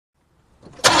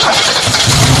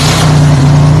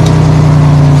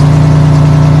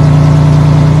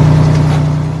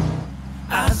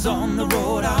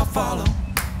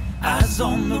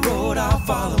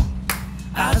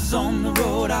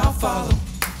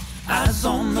Eyes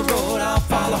on the road, I'll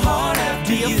follow hard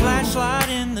after you. Be a flashlight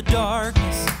in the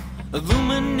darkness,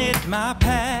 illuminate my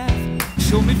path.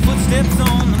 Show me footsteps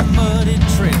on the muddy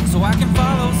trail, so I can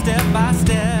follow step by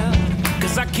step.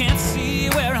 Cause I can't see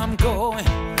where I'm going,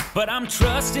 but I'm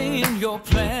trusting in your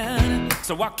plan.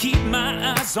 So I'll keep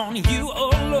my eyes on you,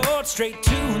 oh Lord, straight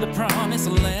to the promised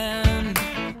land.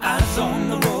 Eyes on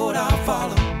the road, I'll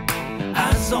follow.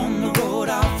 Eyes on the road,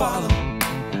 I'll follow.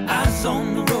 Eyes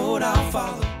on the road, I'll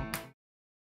follow.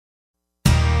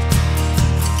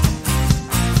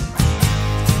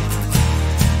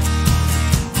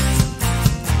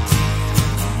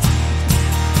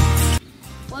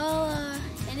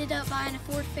 Ended up buying a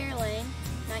Ford Fairlane,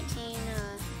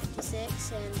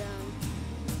 1956, and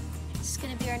this is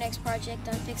going to be our next project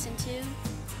on Fixin 2,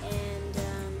 and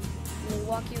we'll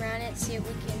walk you around it, see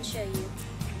what we can show you.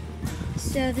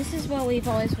 So this is what we've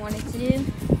always wanted to do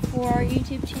for our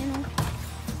YouTube channel.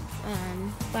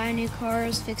 Buy new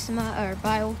cars, fix them up, or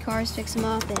buy old cars, fix them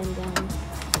up, and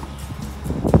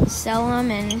sell them,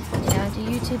 and do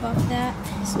YouTube off of that.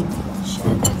 So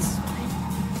that's fine.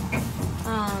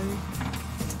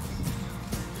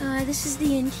 This is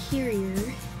the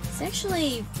interior. It's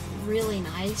actually really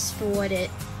nice for what it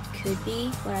could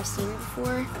be, what I've seen it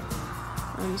before.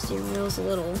 The steering wheel's a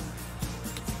little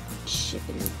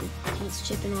chipping, the paint's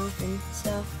chipping off and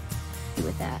stuff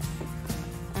with that.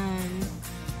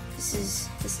 This is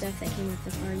the stuff that came with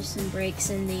the car, just some brakes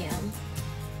and the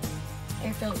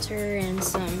air filter and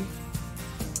some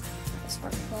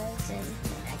spark plugs and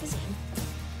a magazine.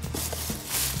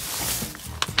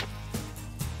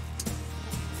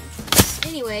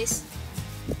 Anyways,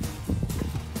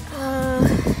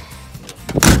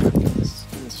 just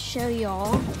going to show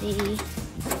y'all the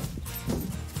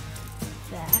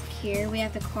back here. We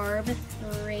have the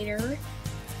carburetor,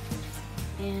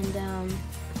 and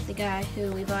the guy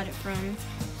who we bought it from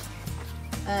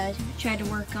tried to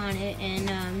work on it and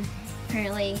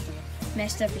apparently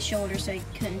messed up his shoulder, so he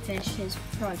couldn't finish his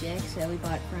project, so we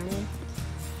bought it from him.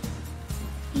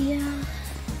 Yeah,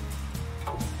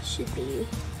 should be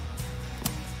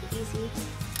easy.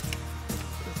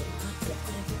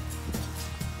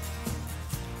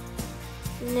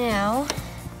 Now,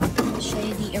 I'm going to show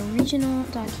you the original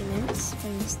documents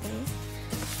from this thing.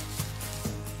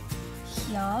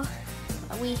 Here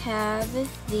we have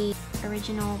the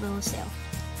original bill of sale.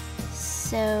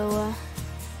 So,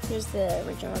 here's the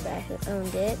original guy who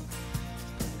owned it.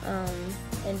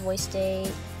 Invoice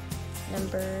date,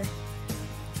 number,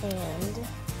 and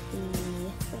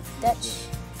the Dutch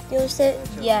dealership,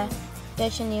 yeah,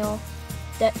 Dutch O'Neill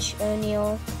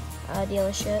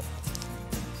dealership.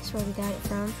 That's where we got it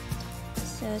from.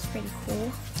 So it's pretty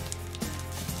cool.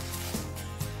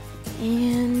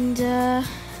 And yeah,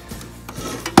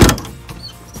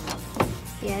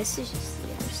 this is just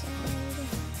the other side.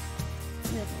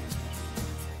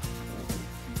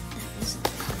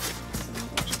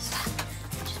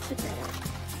 Just put that up.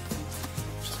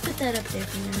 Just put that up there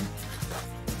for now.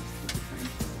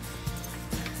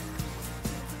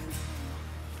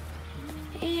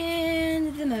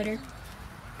 And the motor.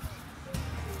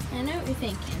 I know what you're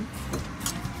thinking.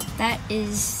 That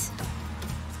is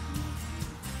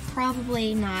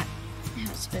probably not how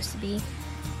it's supposed to be.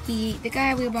 The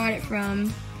guy we bought it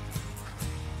from,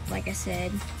 like I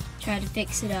said, tried to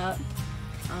fix it up.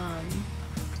 I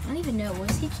don't even know,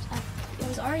 it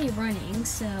was already running,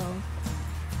 so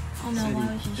I don't know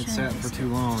why was he it sat for too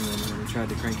long, and when we tried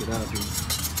to crank it up, he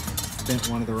bent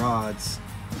one of the rods.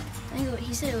 I think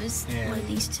he said it was one of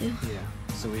these two. Yeah,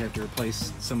 so we have to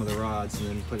replace some of the rods and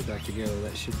then put it back together.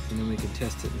 That should, and then we can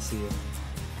test it and see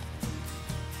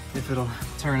if it'll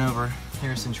turn over.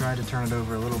 Harrison tried to turn it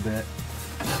over a little bit.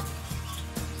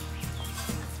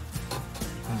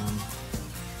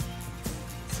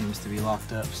 Seems to be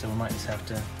locked up, so we might just have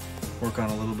to work on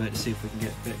it a little bit to see if we can get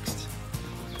it fixed.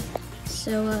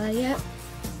 So, yeah,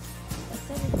 that's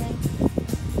everything.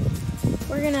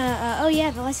 We're gonna, oh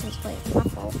yeah, the license plate, my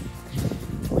fault.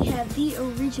 We have the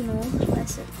original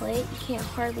license plate. You can't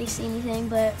hardly see anything,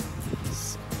 but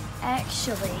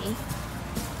actually,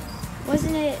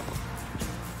 wasn't it?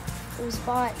 It was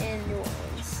bought in New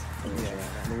Orleans. Yeah,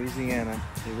 Louisiana.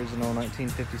 The original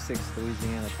 1956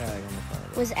 Louisiana tag on the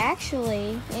front. Was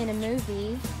actually in a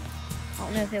movie. I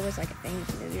don't know if it was like a famous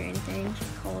movie or anything,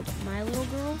 called My Little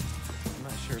Girl. I'm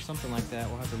not sure, something like that.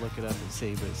 We'll have to look it up and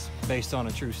see, but it's based on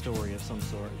a true story of some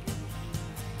sort.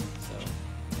 So,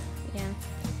 yeah.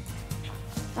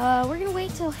 We're gonna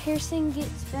wait till Harrison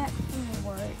gets back from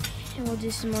work, and we'll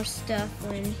do some more stuff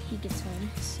when he gets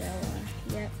home. So,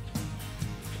 yeah.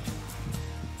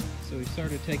 So we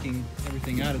started taking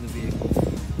everything out of the vehicle,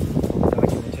 all the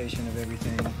documentation of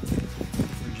everything.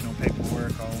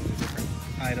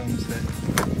 items that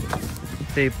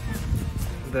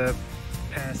the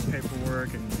past paperwork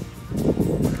and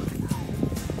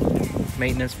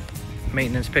maintenance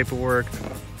paperwork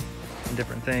and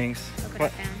different things. Look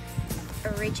what I found.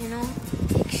 Original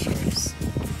pictures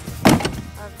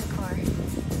of the car.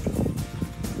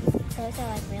 Those are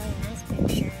like really nice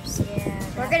pictures. Yeah.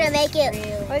 We're gonna make it.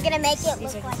 Really We're gonna make it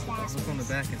nice. look like that. Look on the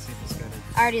back and see if it's got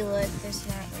I already looked. There's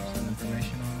not really some anything.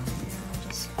 information on No,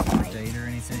 just it, date or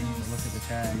anything. But look at the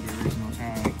tag, the original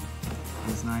tag.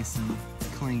 It's nice and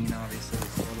clean, obviously.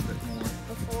 It's a little bit more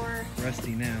before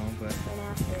rusty now, but and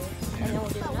after. And then we'll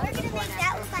do So another we're gonna before make and that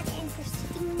after. look like in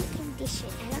pristine condition.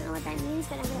 I don't know what that means,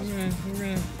 but I'm gonna. we're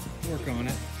gonna work on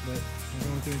it. But we're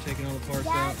going through and taking all the parts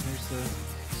Yeah. out. There's the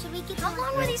Should we get? How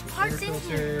long were these parts in air here?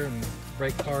 filter and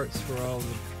brake parts for all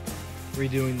the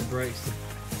redoing the brakes. The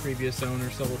previous owner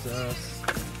sold it to us.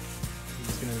 He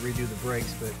was going to redo the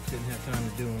brakes, but didn't have time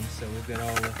to do them. So we've got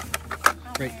all the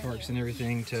brake parts and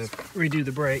everything to redo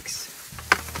the brakes.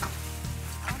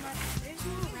 There's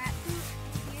no rat poop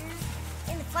here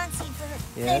in the front seat,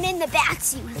 Yeah. and in the back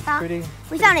seat. It's pretty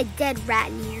We found a dead rat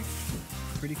in here.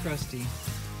 crusty.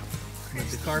 But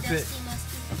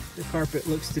the carpet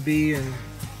looks to be in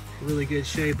really good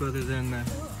shape, other than the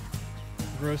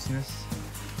grossness.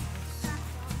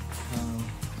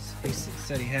 He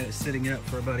said he had it sitting up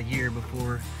for about a year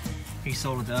before he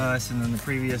sold it to us, and then the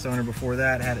previous owner before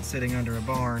that had it sitting under a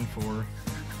barn for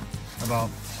about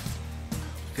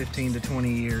 15 to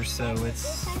 20 years. So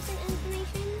it's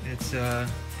no,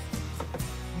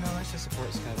 that's just a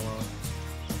parts catalog.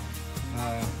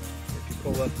 If you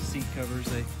pull up the seat covers,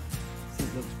 the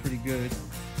seat looks pretty good. Have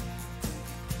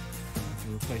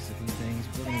to replace a few things.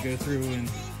 We're gonna go through and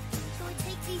Shall we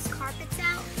take these carpets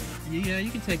out? yeah, you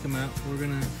can take them out. We're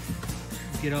gonna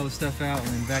get all the stuff out and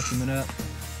then vacuum it up.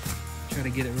 Try to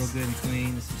get it real good and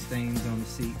clean. There's some stains on the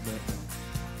seat, but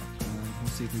we'll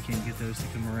see if we can't get those to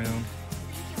come around. Can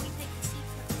we take the seat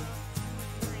cover off?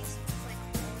 Nice.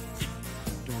 It's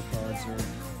Door cards are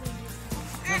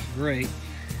not great. I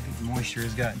think the moisture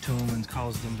has gotten to them and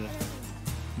caused them to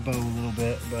bow a little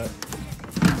bit, but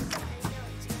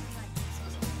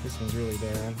this one's really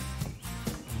bad.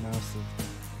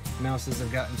 Mouses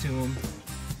have gotten to them,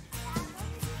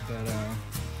 but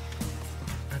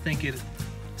I think it's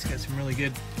got some really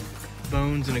good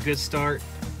bones and a good start.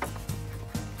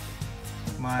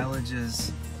 Mileage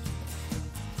is,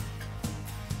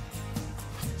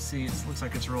 see, it looks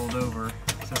like it's rolled over. It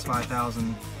says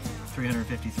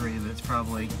 5,353, but it's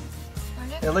probably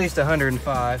at least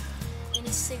 105 Any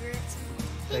cigarettes?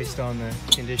 based on the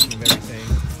condition of everything.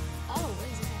 Oh, what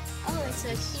is that? Oh, it's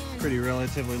a can. Pretty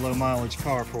relatively low mileage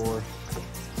car for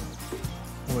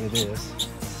what it is.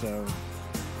 So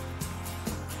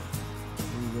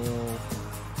we will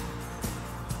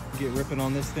get ripping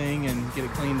on this thing and get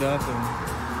it cleaned up and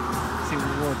see what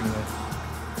we're working with.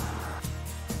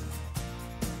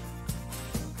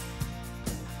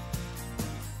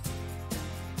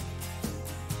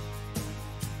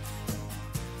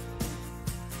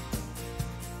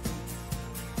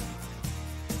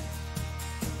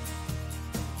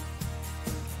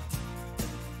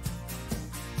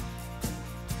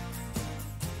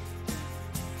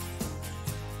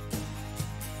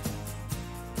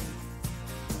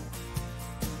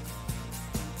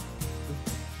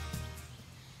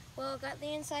 Well, got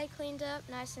the inside cleaned up,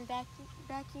 nice and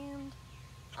vacuumed.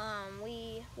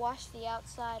 We washed the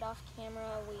outside off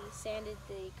camera. We sanded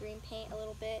the green paint a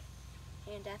little bit.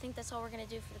 And I think that's all we're going to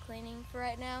do for the cleaning for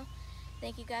right now.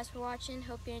 Thank you guys for watching.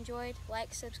 Hope you enjoyed.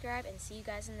 Like, subscribe, and see you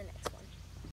guys in the next one.